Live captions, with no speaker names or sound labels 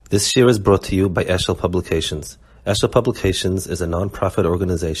This Shir is brought to you by Eshel Publications. Eshel Publications is a non-profit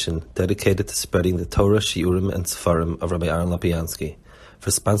organization dedicated to spreading the Torah, Shiurim, and Sefarim of Rabbi Aaron Lapiansky. For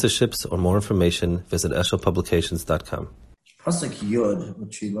sponsorships or more information, visit eshelpublications.com. Pasuk Yud,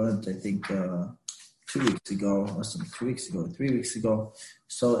 which we learned, I think, 2 weeks ago, or some 2 weeks ago, 3 weeks ago.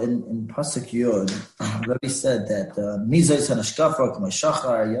 So in Pasuk Yud, Rabbi said that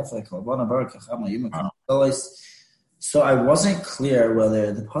so I wasn't clear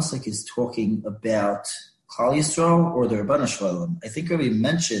whether the pasuk is talking about Klal Yisrael or the Rabban Shalom. I think Rabbi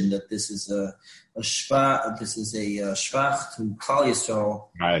mentioned that this is a shvach. This is a shvach to Klal Yisrael,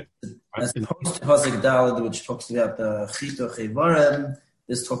 right? As opposed to pasuk Daled, which talks about the Chito Chevarem.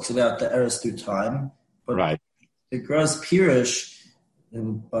 This talks about the eras through time. But right. The Graz Pirush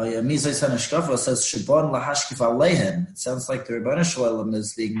by Mizay Sanashkafa says Shabon lahashkif aleihem. It sounds like the Rabban Shalom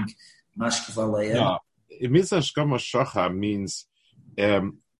is being mashkif aleihem. No. Shacha means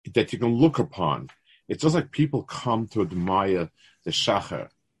that you can look upon. It's just like people come to admire the Shachar.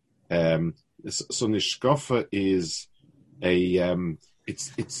 So Nishkafa is a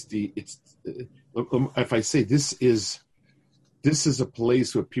if I say this is a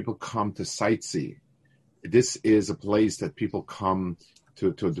place where people come to sightsee. This is a place that people come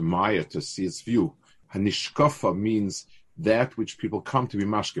to admire, to see its view. Hanishkafa means that which people come to be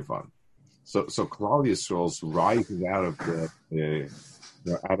mashkif on. So Klal Yisrael's rising out of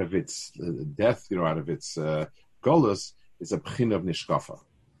its death, out of its golus, is a pchin of nishkafa.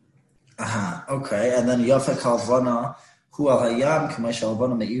 Okay, and then Yafek Halvana, Hu al Hayam, Kamesh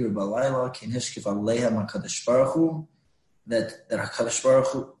Halvana Meir Balayla, Kin Hishkif Alehem HaKadosh Baruch Hu, that HaKadosh Baruch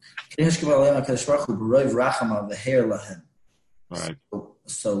Hu, Kin Hishkif Alehem HaKadosh Baruch Hu, B'roiv Rachama V'her Lahem. Right.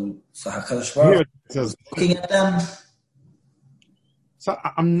 So HaKadosh Baruch Hu is looking at them. So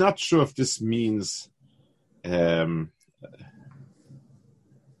I'm not sure if this means. I'm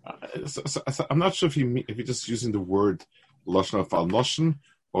not sure if you're just using the word lashon of al lashon,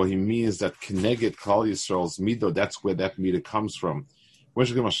 or he means that Keneged Klal Yisrael's mido. That's where that mido comes from. Because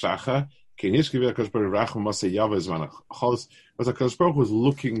HaKadosh Baruch Hu was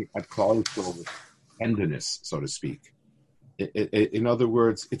looking at Klal Yisrael with tenderness, so to speak. In other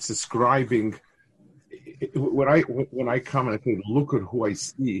words, it's describing. When I come and I say, look at who I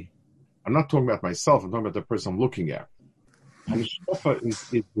see, I'm not talking about myself, I'm talking about the person I'm looking at. And Nishkafa is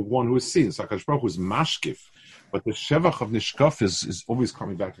the one who is seen. So HaKadosh Baruch Hu is mashkif, but the shevach of Nishkaf is always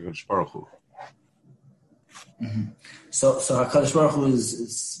coming back to HaKadosh Baruch Hu. Mm-hmm. So HaKadosh Baruch Hu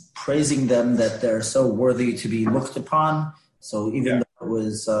is praising them that they're so worthy to be looked upon. So even though it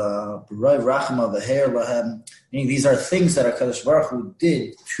was B'roiv Rachama V'her Lahem, meaning these are things that HaKadosh Baruch Hu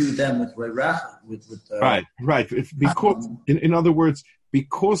did to them with B'roiv Rachama. Right. Because, in other words,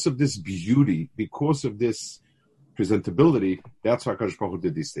 because of this beauty, because of this presentability, that's why HaKadosh Baruch Hu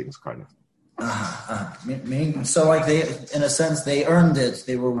did these things, kind of. Meaning, so like they, in a sense, they earned it.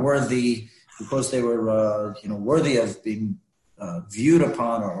 They were worthy because they were, worthy of being viewed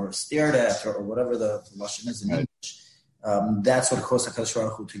upon or stared at or whatever the lashon is in English. That's what caused HaKadosh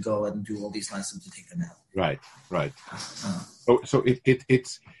Baruch Hu to go and do all these nice things to take them out. Right. So it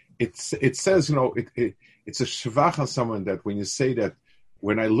says, it's a shvach on someone that when you say that,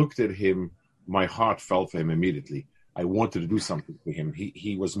 when I looked at him, my heart fell for him immediately. I wanted to do something for him.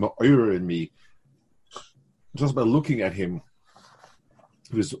 He was ma'or in me. Just by looking at him,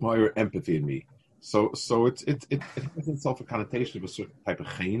 there was ma'or empathy in me. So it has itself a connotation of a certain type of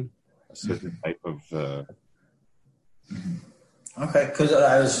chen, a certain type of. Okay, because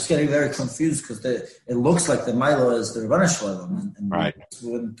I was just getting very confused because it looks like the Milo is the Rabban Shalom, and right.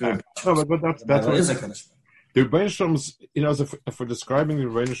 No, but that's what is a Kaddish. The Rabban Shalom's, if we're describing the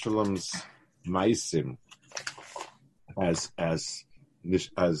Rabban Shalom's maisim as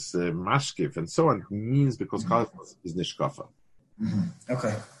mashkiv and so on, means because Klal is nishkafa.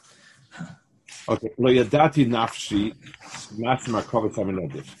 Okay. Lo yadati nafshi masim akavet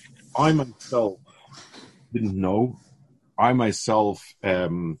haminadiv. I myself didn't know. I myself,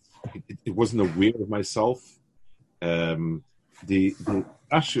 it wasn't aware of myself. The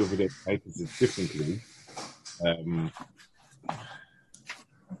Rashi over there writes it differently.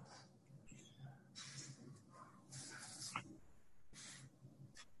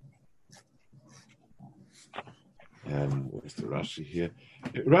 Where's the Rashi here?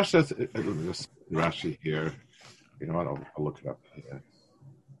 Rashi here. You know what? I'll look it up here.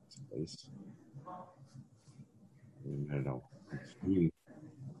 Someplace. No.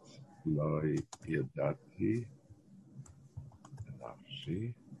 Lo yadati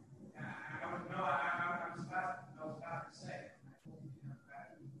nafshi.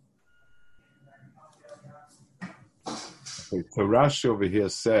 Okay, so Rashi over here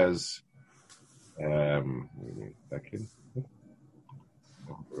says, wait a second.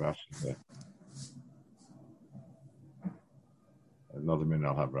 Rashi there. Another minute,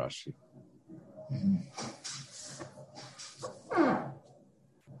 I'll have Rashi.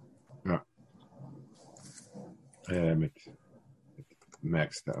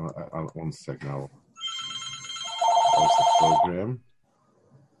 Max, one second. I'll pause the program.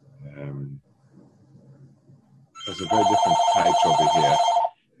 There's a very different taich over here.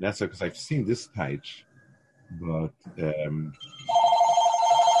 And that's because I've seen this taich, but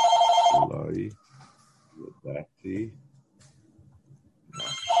Loi, Yodati,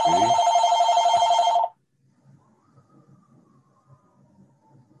 Nafshi.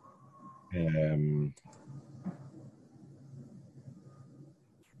 I'm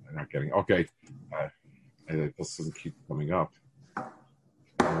not getting okay. It doesn't keep coming up.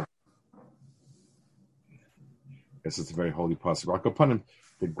 Guess it's a very holy possible. I'll go upon him.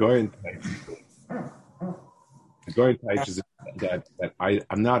 The Goyen Taich is that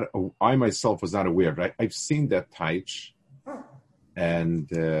I'm not. I myself was not aware of it. I've seen that Taich, and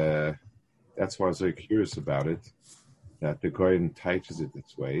that's why I was very curious about it. That the Goyen Taiches it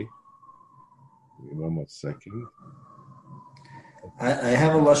this way. Give me one more second. I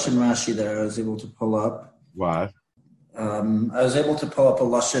have a Lashon Rashi that I was able to pull up. What? I was able to pull up a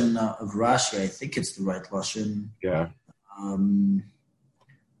Lashon of Rashi. I think it's the right Lashon. Yeah.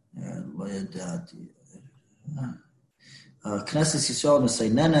 Knesset Yisrael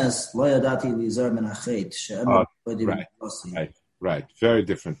Mesaynenes Lo Yadati Lizar Min Achet She'em Right. Very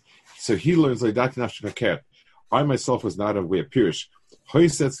different. So he learns Yadati Nafshi Kakert. I myself was not aware. Pirish.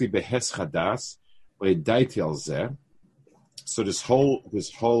 Hoisetzli behes chadas Yadaiti al zeh. So this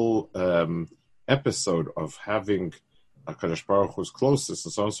whole episode of having HaKadosh Baruch Hu's closest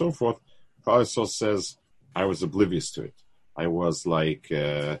and so on and so forth, also says I was oblivious to it. I was like,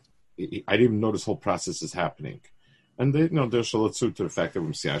 I didn't even know this whole process is happening. And they, there's shalatzut to the fact that when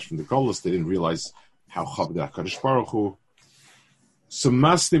Messiah from the Golos, they didn't realize how chavd HaKadosh Baruch Hu. So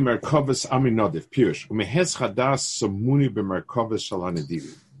masni merkovas aminodiv pirush umehes chadas samuni b'merkovas shalanediv.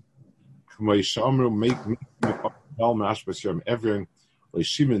 K'mo yishamru make all mashbas yom everything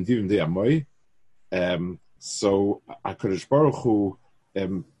leishim divim de amoy. So HaKadosh Baruch Hu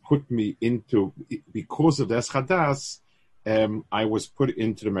put me into, because of this chadas, I was put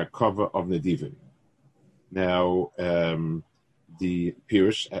into the merkava of Nedivim. Now, the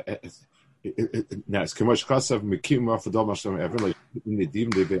Pirush, now it's Kemosh Chasav Mekim Rafadol Mashlam Evin like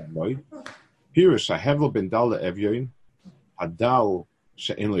Nedivim Deve Amoy. Pirush Hahevel Ben Dal Evyoin Hadal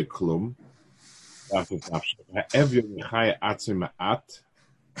She'en Le Klum Evyoin Chaya Atzim Ma'at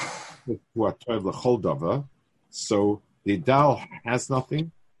Hu Atoev L'Chol Dava. So the Dal has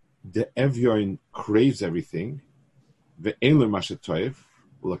nothing. The Evyoin craves everything. Ve'en Le Mashatoev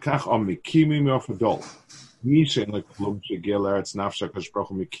L'Kach Om Mekimi Rafadol. Mi She'en Le Klum She'Gel Eretz Nafsha Kadosh Baruch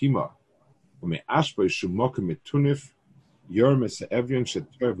Hu Mekima. Ume'ashboi Shumokim Metunif Yormes Evyon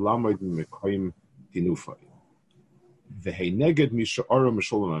Shetoev Lamoid Mekoyim Tinufai. Ve'hei Neged Misha Oro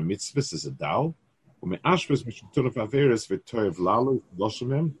Misholom HaMitzvahs is a Dal. Ume'ashboi Mishatunif Averes V'toev Lalu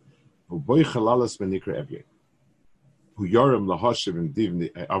Loshemem U'boi Chalalas Menikra Evyon. Hu Yorem LaHashiv and Div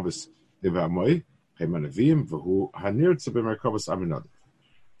Avis Divamoy Heimanavim V'hu Hanirtza B'merkovas Aminodiv.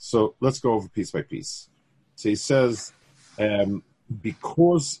 So let's go over piece by piece. So he says,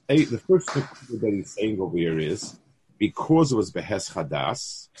 because the first thing that he's saying over here is because it was Behes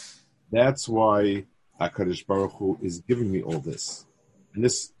Chadas, that's why HaKadosh Baruch Hu is giving me all this. And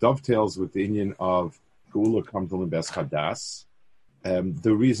this dovetails with the union of Geula comes on Behes Chadas.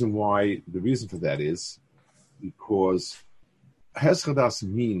 The reason for that is because Behes Chadas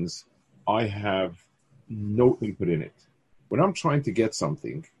means I have no input in it. When I'm trying to get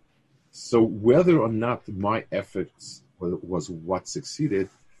something, so whether or not my efforts was what succeeded,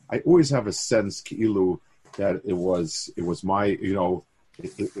 I always have a sense, Ki'ilu, that it was my, it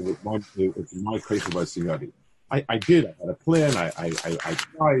was my creation by Signori. I did. I had a plan. I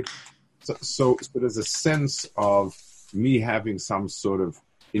tried. So there's a sense of me having some sort of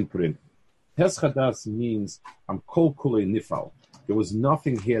input in. Hes Chadas means I'm kol kulei nifal. There was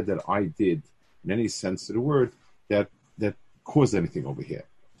nothing here that I did, in any sense of the word, that caused anything over here.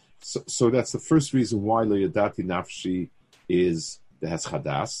 So that's the first reason why Lo Yadati Nafshi is the Hes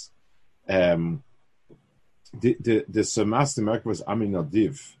Chadas. The Samas the Merkava was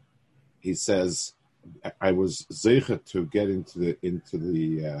Aminadiv. He says, I was zeicha to get into the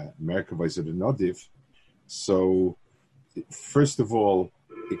Merkava of the Nadiv. So first of all,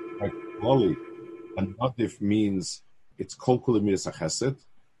 a Nadiv means it's kol kol midas chesed.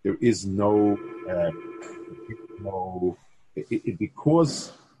 There is no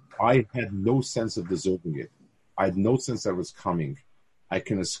because I had no sense of deserving it. I had no sense that it was coming. I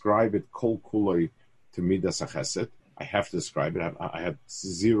can ascribe it kol kuloi to midas chesed. I have to describe it. I had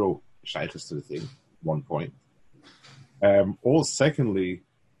zero shaykhs to the thing. 1 point. Secondly,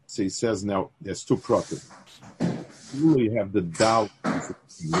 so he says now there's two prophets. You have the Tao,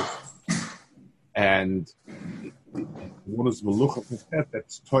 and one is melucha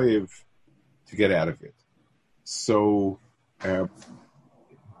that's toiv to get out of it. So it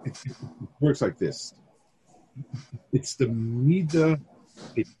works like this. It's the midah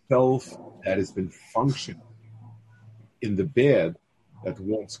itself that has been functioning in the bad that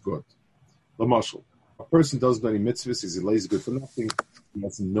wants good. L'mashal, a person doesn't do any mitzvahs, he's lazy, good for nothing, he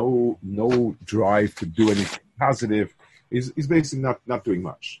has no drive to do anything positive, he's basically not doing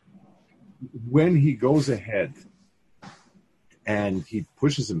much. When he goes ahead and he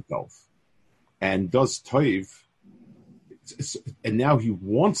pushes himself and does toiv, and now he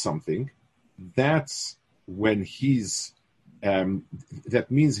wants something, that's when he's, that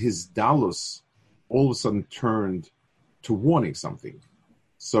means his dalus all of a sudden turned to wanting something.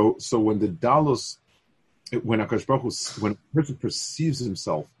 So when the dalus, when HaKadosh Baruch Hu, when a person perceives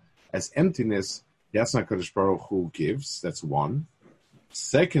himself as emptiness, that's not HaKadosh Baruch Hu gives. That's one.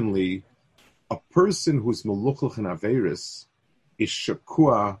 Secondly, a person who's meluchach and averis is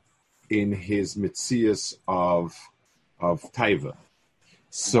shakua in his mitzias of taiva.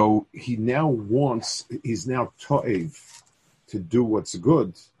 So he's now toiv to do what's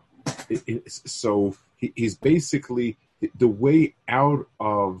good. So he's basically, the way out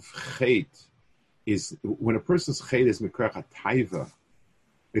of chait is, when a person's chait is mikrach taiva,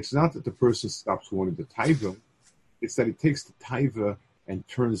 it's not that the person stops wanting the taiva, it's that he takes the taiva and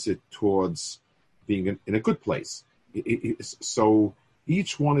turns it towards being in a good place. So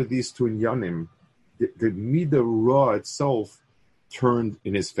each one of these two inyanim, the midah ra itself turned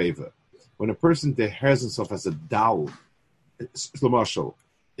in his favor. When a person dehares himself as a dal, l'mashal,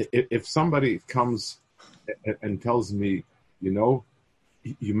 if somebody comes and tells me, you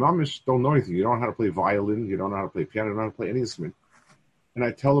mamish don't know anything, you don't know how to play violin, you don't know how to play piano, you don't know how to play any instrument, and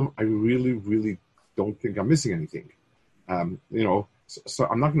I tell him I really, really don't think I'm missing anything, so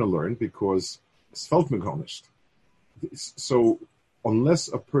I'm not going to learn because it's felt megonished. So unless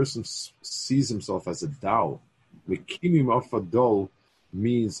a person sees himself as a dal, mekimim afadol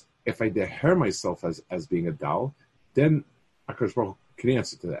means if I deher myself as being a dal, then HaKadosh Baruch Hu can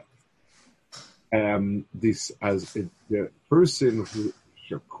answer to that. The person who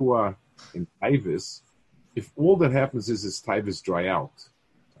shakua in Taivas, if all that happens is his Taivas dry out,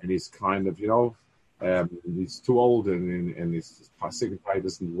 and he's kind of, he's too old and he's sick and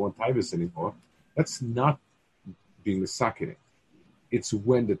Taivas and he won't Taivas anymore, that's not being the sakin. It's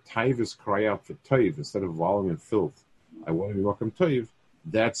when the Taivas cry out for Taiv instead of volume and filth. I want to be welcome Taiv.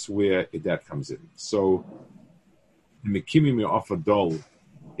 That's where that comes in. So the Mekimi Me'afadol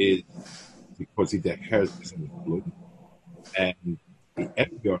is because he dehers his blood, and the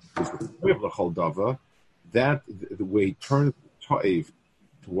Edgar is the Choldava. That the way he turns Taiv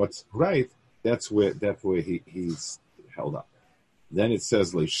to what's right, that's where he's held up. Then it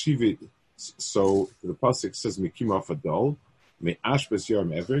says Leishivit. So the pasuk says Mekim Afadol Me Ashbes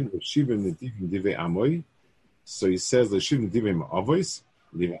Yom Evin Leishivim Nedivim Dive Amoy. So he says Leishivim Divim Avois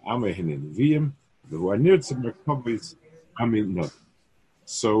Dive Amoy Henin Vim the Wanirtz Merkavos Amin Not.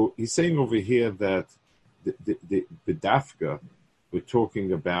 So he's saying over here that the Dafka, we're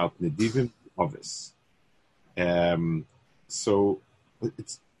talking about Nedivim Avis. So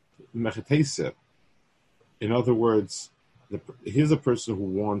it's Mechatesa. In other words, here's a person who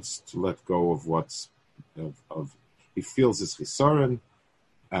wants to let go of he feels his chisaron,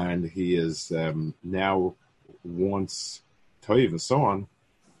 and he is now wants toiv and so on.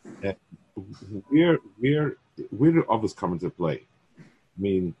 Where do others come into play? I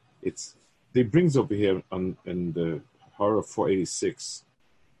mean, he brings over here in the Horror 486.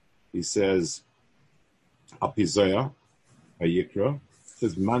 He says, "Apizaya, Ayikra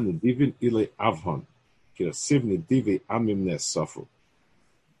says man divin ile avhon." Sivni divi amim nesafu.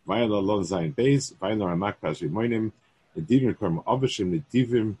 Vayla lon zayin beis. Vayla ramak pashimonim. The divin karma avishim the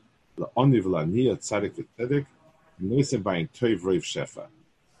divim la oniv la niya tzadik v'tzedek. Noisim bayin toiv reiv shefa.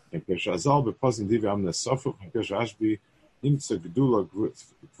 And Peshazal bepozin divi am nesafu. And Peshashbi imtza gedula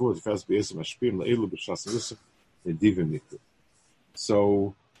gvur tefes be'esim ashpim la'elu b'shas nusaf the divim niku.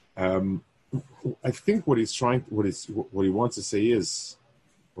 So I think what he wants to say is,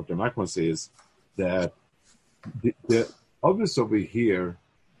 what the Mak wants to say is that the others over here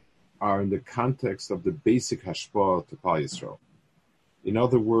are in the context of the basic hashpah to Klal Yisrael. In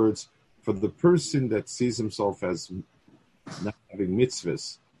other words, for the person that sees himself as not having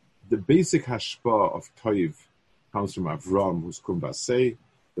mitzvahs. The basic hashpah of toiv comes from Avram, who's kumbasei.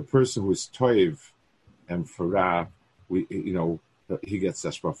 The person who is toiv and farah, he gets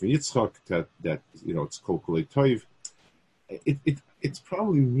hashpah from Yitzchak. That it's kolkulei toiv. It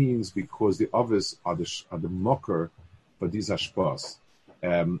probably means because the others are the mocker for these hashpahs.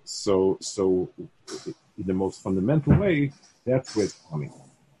 So in the most fundamental way, that's where it's coming.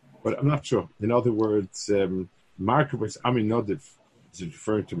 But I'm not sure. In other words, Markowitz Ami Nodiv is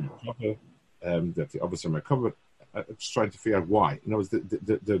referring to Merkava, that the others are Merkava. I'm just trying to figure out why.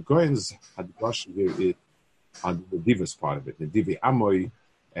 The Goyans had the brush here on the Divas part of it, the Divi Amoy,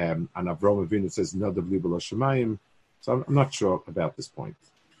 and Avraham Avinu says Nodiv Libel Shemayim. So I'm not sure about this point.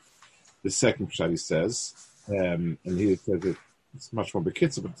 The second pshat he says, and he says it's much more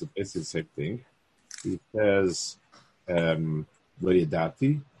bekitzer, but it's basically the same thing. He says, Lo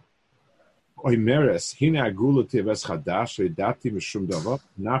Yadati, Oimeres, Hine Agula Teves Chadash, Yadati Mishum Dava,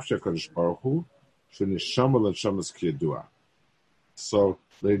 Nafshe HaKadosh Baruch Hu, Shenishama L'Shamas Kiyadua. So,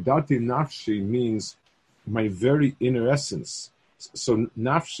 Lo Yadati Nafshi means my very inner essence. So,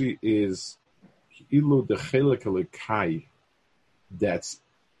 Nafshi is Ilu the Chelek Elikai that's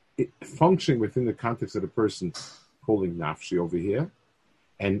functioning within the context of the person calling Nafshi over here.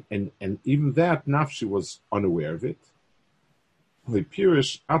 And even that, Nafshi was unaware of it.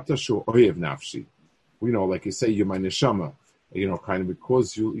 Pirish Atashu Oyev Nafshi. Like you say, you're my neshama. Kind of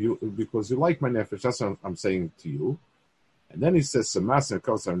because you like my nefesh. That's what I'm saying to you. And then he says, Samas and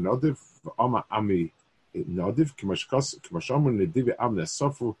Kosar Nodiv, Ama Ami Nodiv, Kimashamu Nedivi Amne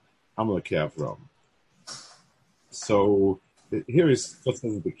Sofu, Amalake Avram. So here is just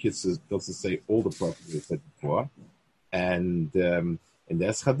as the kids doesn't say all the properties they said before. And in the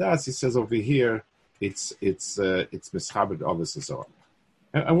Eschadas, he says over here, it's mischabed obvious and so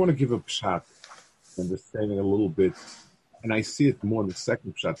on. I want to give a pshat, understanding a little bit, and I see it more in the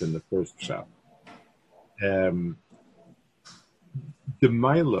second pshat than the first pshat. The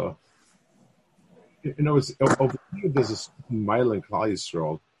Maila, over here there's a certain Maila in Klal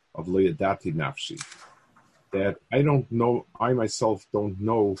Yisrael of Lo Yadati Nafshi that I don't know, I myself don't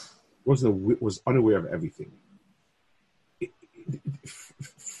know, was unaware of everything.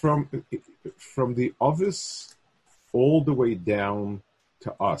 From the obvious all the way down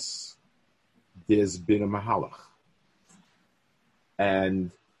to us, there's been a mahalach,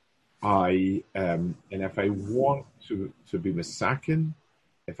 and if I want to be masakin,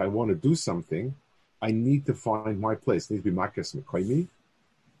 if I want to do something, I need to find my place. I need to be makas mekoimi,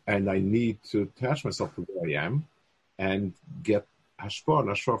 and I need to attach myself to where I am and get hashpah and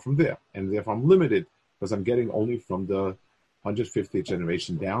hashpah from there. And if I'm limited, because I'm getting only from the 150th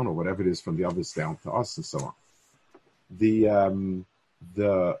generation down, or whatever it is, from the others down to us, and so on.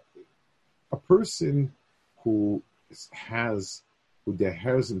 A person who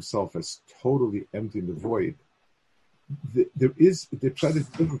declares himself as totally empty in the void, they try to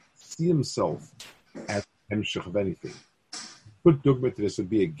see himself as hemshech of anything. Good dogma to this would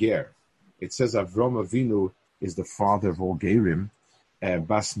be a ger. It says Avram Avinu is the father of all gerim.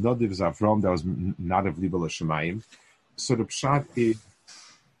 Bas Nodiv is Avram, that was Nadav Libel Shemayim. So the pshat is,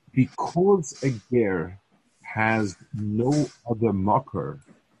 because a ger has no other mocker,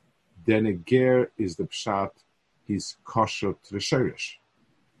 then a ger is the pshat, he's kosher to the sherish.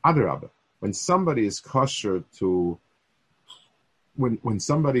 Other. When somebody is kosher to, when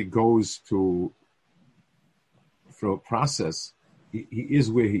somebody goes to, for a process, he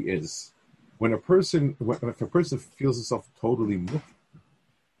is where he is. If a person feels himself totally mukh,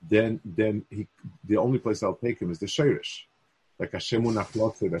 then the only place I'll take him is the sherish, like Hashemu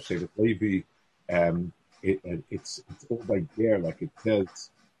Nachlotze, that Shevet Levi. It's all by ger, like it says,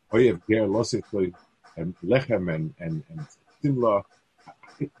 Oyev ger lositloy and lechem and simla.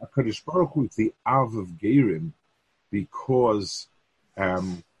 HaKadosh Baruch Hu is the Av of Gerim because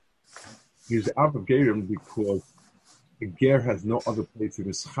he's the Av of Gerim because the ger has no other place in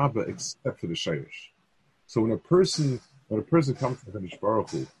his chaba except for the sherish. So when a person comes to HaKadosh Baruch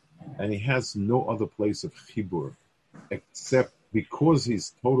Hu and he has no other place of chibur except because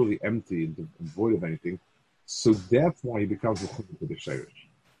he's totally empty and void of anything, so that's why he becomes a chibur to the sherish.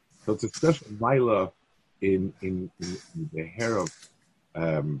 So it's a special maila in the hair of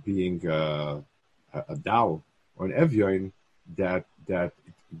being a dal or an evyoin that a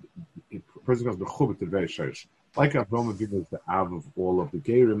person becomes mechuber to the very sherish. Like Avraham Avinu is the Av of all of the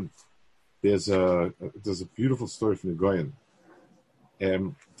Gerim. There's a beautiful story from the Goyen.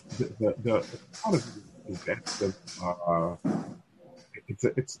 The part of it is that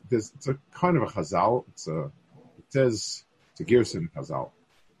it's a kind of a chazal. It says it's a gerson chazal.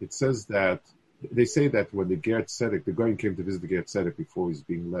 It says that they say that when the Ger Tzedek, the Goyen came to visit the Ger Tzedek before he was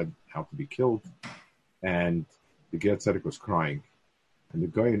being led out to be killed, and the Ger Tzedek was crying, and the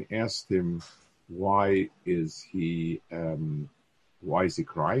Goyen asked him, why is he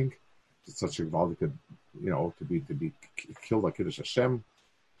crying? It's such a valdik, to be killed like Kiddush Hashem.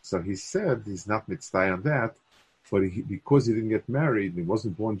 So he said he's not mitzvah on that, but because he didn't get married, he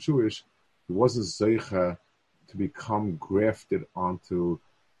wasn't born Jewish, he wasn't zeicha to become grafted onto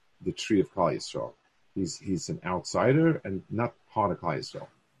the tree of Klal Yisrael. He's an outsider and not part of Klal Yisrael.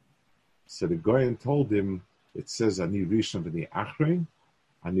 So the Goyen told him, it says, Ani Rishon v'ni Achrein,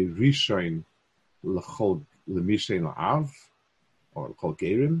 Ani Rishon l'chol l'mishein la'av, or l'chol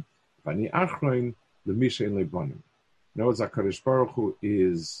gerim, v'ani Achrein l'mishein le'bonim. In other words, HaKadosh Baruch Hu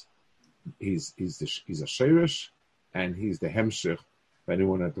he's a sheirish, and he's the hemshech for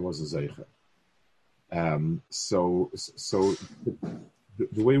anyone that was a zeicha. So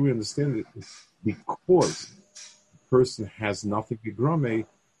the way we understand it is because the person has nothing begrame,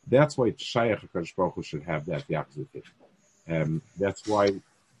 that's why Shayach HaKadosh Baruch Hu should have that yachzut. That's why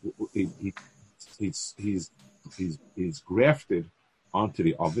he's grafted onto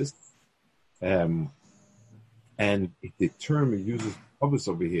the obvious. And the term he uses obvious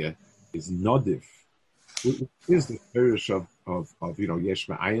over here is nodif. It is the parish of yesh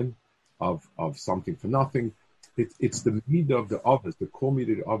ma'ayin, of something for nothing. It's the midah of the office, the core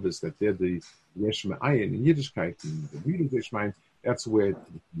midah of the office, that they're the yesh ma'ayin in Yiddishkeit, and the midah of yesh ma'ayin. That's where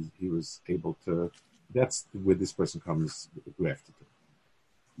he was able to. That's where this person comes grafted to.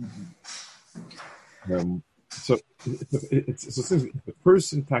 Mm-hmm. So since the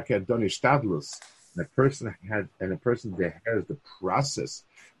person takad donish stadlus, a person that has the process.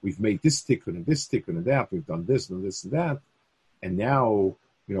 We've made this tikkun and this tikkun and that. We've done this and this and that, and now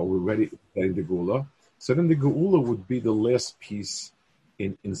we're ready getting the geula. So then the geula would be the last piece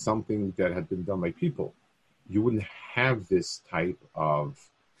in something that had been done by people. You wouldn't have this type of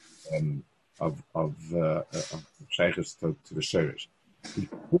shaykhs to the sherish,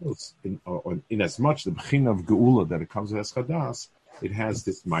 because in as much the b'chin of geula that it comes as chadas, it has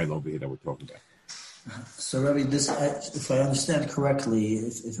this mile over here that we're talking about. So, Rabbi, if I understand correctly,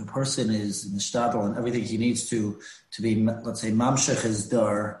 if a person is mishtadel and everything he needs to be, let's say, mamshech his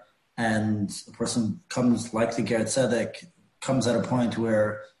dar, and a person comes like the Ger Tzedek, comes at a point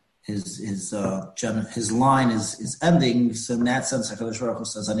where his line is ending. So in that sense, HaKadosh Baruch Hu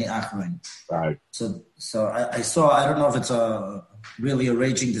says, "Ani achrein." Right. So I saw. I don't know if it's really a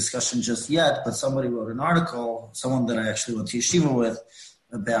raging discussion just yet, but somebody wrote an article, someone that I actually went to yeshiva with,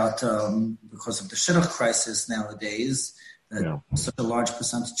 about because of the shidduch crisis nowadays, that such a large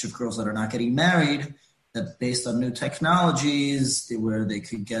percentage of girls that are not getting married, that based on new technologies where they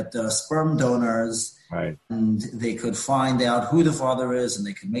could get sperm donors, right, and they could find out who the father is, and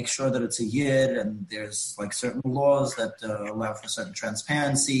they could make sure that it's a yid, and there's like certain laws that allow for certain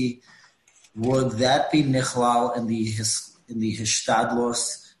transparency. Would that be nichlal in the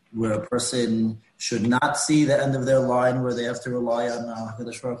hishtadlos, where a person should not see the end of their line, where they have to rely on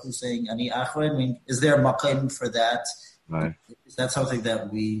HaKadosh Baruch Hu saying "Ani achrein"? I mean, is there a makom for that? Right. Is that something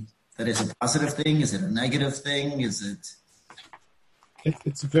that is a positive thing? Is it a negative thing? Is it?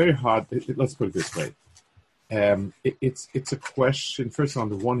 It's very hard. Let's put it this way. It's a question. First, on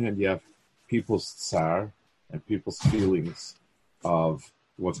the one hand, you have people's tsar and people's feelings of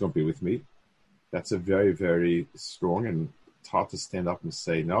what's going to be with me. That's a very, very strong, and it's hard to stand up and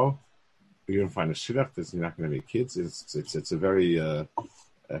say no. You're going to find a shidduch that you're not going to make kids. It's a very you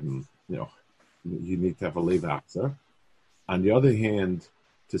need to have a lev actor. On the other hand,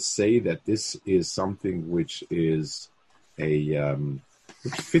 to say that this is something which is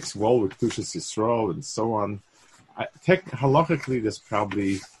which fits well with Kedushas Yisrael and so on, halachically there's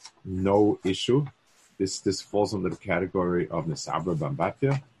probably no issue. This falls under the category of Nesabra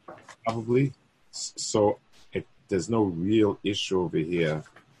Bambatya, probably. So there's no real issue over here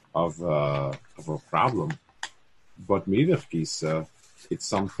of a problem. But Midach Gisa, it's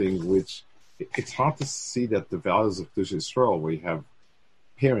something which it's hard to see that the values of Kedushas Yisrael, where you have a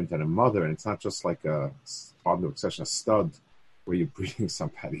parent and a mother, and it's not just like a partner of such a stud where you're breeding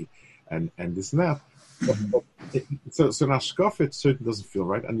somebody and this and that. So Nashkaf, it certainly doesn't feel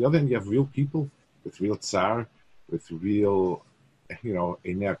right. On the other hand, you have real people with real tsar, with real,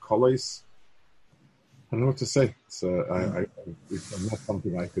 Einer Kolos. I don't know what to say. It's not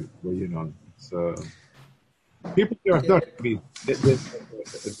something I could weigh in on. People here are not. I mean,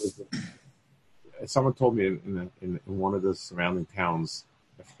 someone told me in one of the surrounding towns,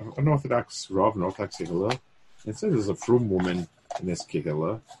 an Orthodox Rav, an Orthodox Kehillah, it said there's a frum woman in this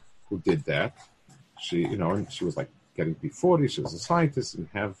Kehillah who did that. She, and she was like getting to be 40. She was a scientist and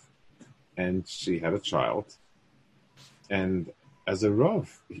have and she had a child. And as a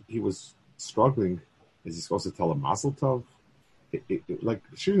Rav, he was struggling. Is he supposed to tell a Mazel Tov? Like,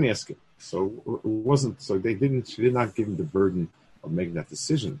 she didn't ask him. So it wasn't, so she did not give him the burden of making that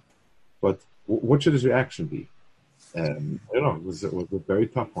decision. But what should his reaction be? I don't know, it was a very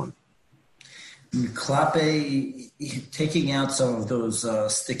tough one. Klape, taking out some of those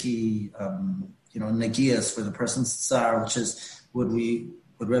sticky, nagias for the person's tsar, which is, would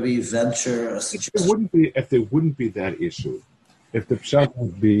Rebbe venture a suggestion? If there wouldn't be that issue, if the pshat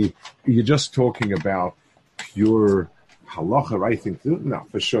would be, you're just talking about pure halacha, right thing to do? No,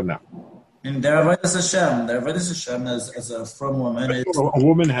 for sure not. And their avodas Hashem as a from woman. A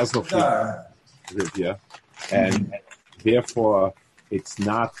woman has no fear. Yeah. And therefore it's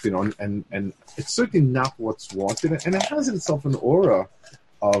not, and it's certainly not what's wanted. And it has in itself an aura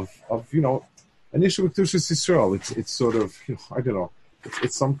of an issue with Tushas Yisrael. It's sort of, I don't know,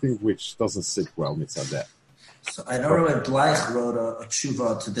 it's something which doesn't sit well mitzvah that. So I know Rabbi Bleich wrote a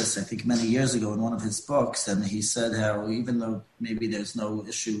tshuva to this, I think, many years ago in one of his books, and he said how even though maybe there's no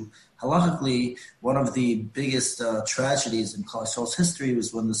issue halachically, one of the biggest tragedies in Klal Yisrael's history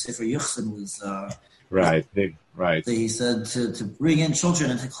was when the Sefer Yuchsin was right. He said to bring in children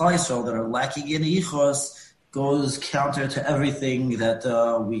into Klal Yisrael that are lacking in yichus goes counter to everything that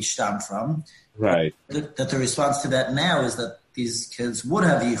we stam from. Right. That the response to that now is that these kids would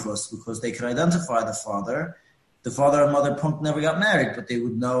have yichus because they could identify the father. The father and mother never got married, but they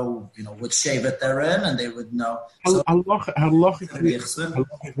would know, which shevet they're in, and they would know. Halachically,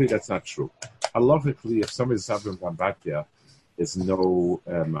 that's not true. Halachically, if somebody is Sabra Bambatya, there's no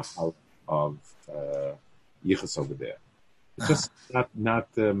help of yichus over there. It's just not.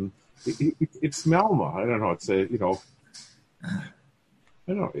 It's malma. I don't know. It's I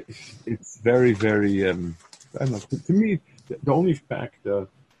don't know. It's very, very. I don't know. To me, the only fact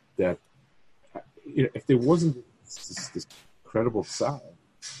that if there wasn't this incredible side,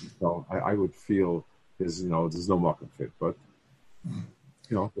 I would feel there's no market fit. But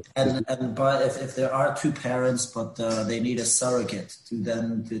but if there are two parents, but they need a surrogate, do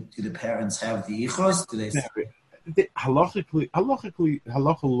the parents have the yichus? Do they? Halachically,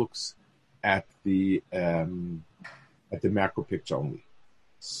 halacha looks at the macro picture only.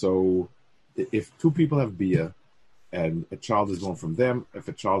 So if two people have bia and a child is born from them, if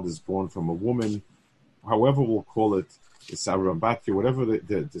a child is born from a woman, however we'll call it, Sarah and Batya, whatever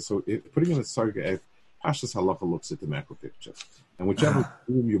putting in a surrogate, Pashas halacha looks at the macro picture. And whichever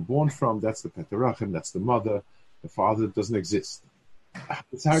womb you're born from, that's the Peterachim, that's the mother. The father doesn't exist.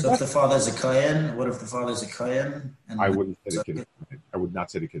 So if the father's a kohen, what if the father's a kohen? I wouldn't say the kid is a kohen. I would not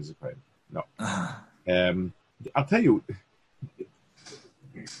say the kid is a kohen. No. I'll tell you,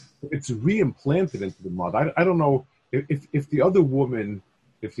 it's reimplanted into the mother. I don't know if the other woman,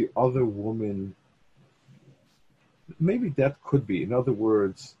 maybe that could be. In other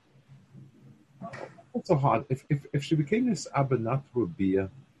words, it's so hard. If she became this Abba not through Bia,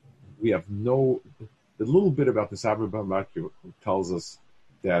 we have the little bit about this Abba Bamaki tells us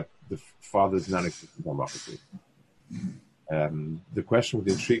that the father is not existent halachically. The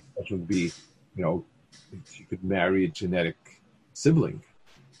intriguing question would be, if you could marry a genetic sibling,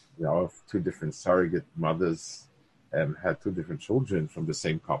 if two different surrogate mothers had two different children from the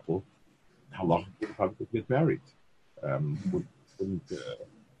same couple, how long would the couple get married?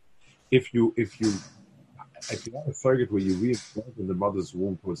 If you have a surrogate where you reimplant in the mother's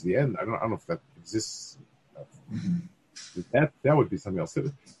womb towards the end, I don't know if that exists. That would be something else.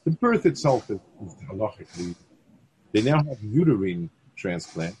 The birth itself is halachically. They now have uterine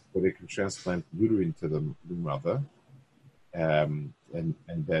transplant, where they can transplant uterine to the mother, and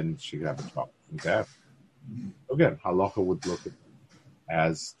then she can have a child from that. Again, halacha would look at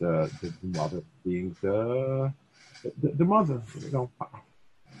as the mother being the mother.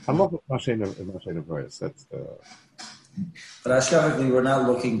 Halacha mashena voice. That's the. But ashkavically, we're not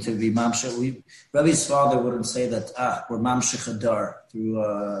looking to be mamshech. Rebbe's father wouldn't say that. We're mamshech hadar through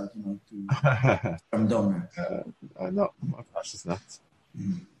from donor. No, that's not.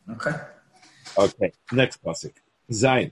 Okay. Okay. Next pasuk. Zayin.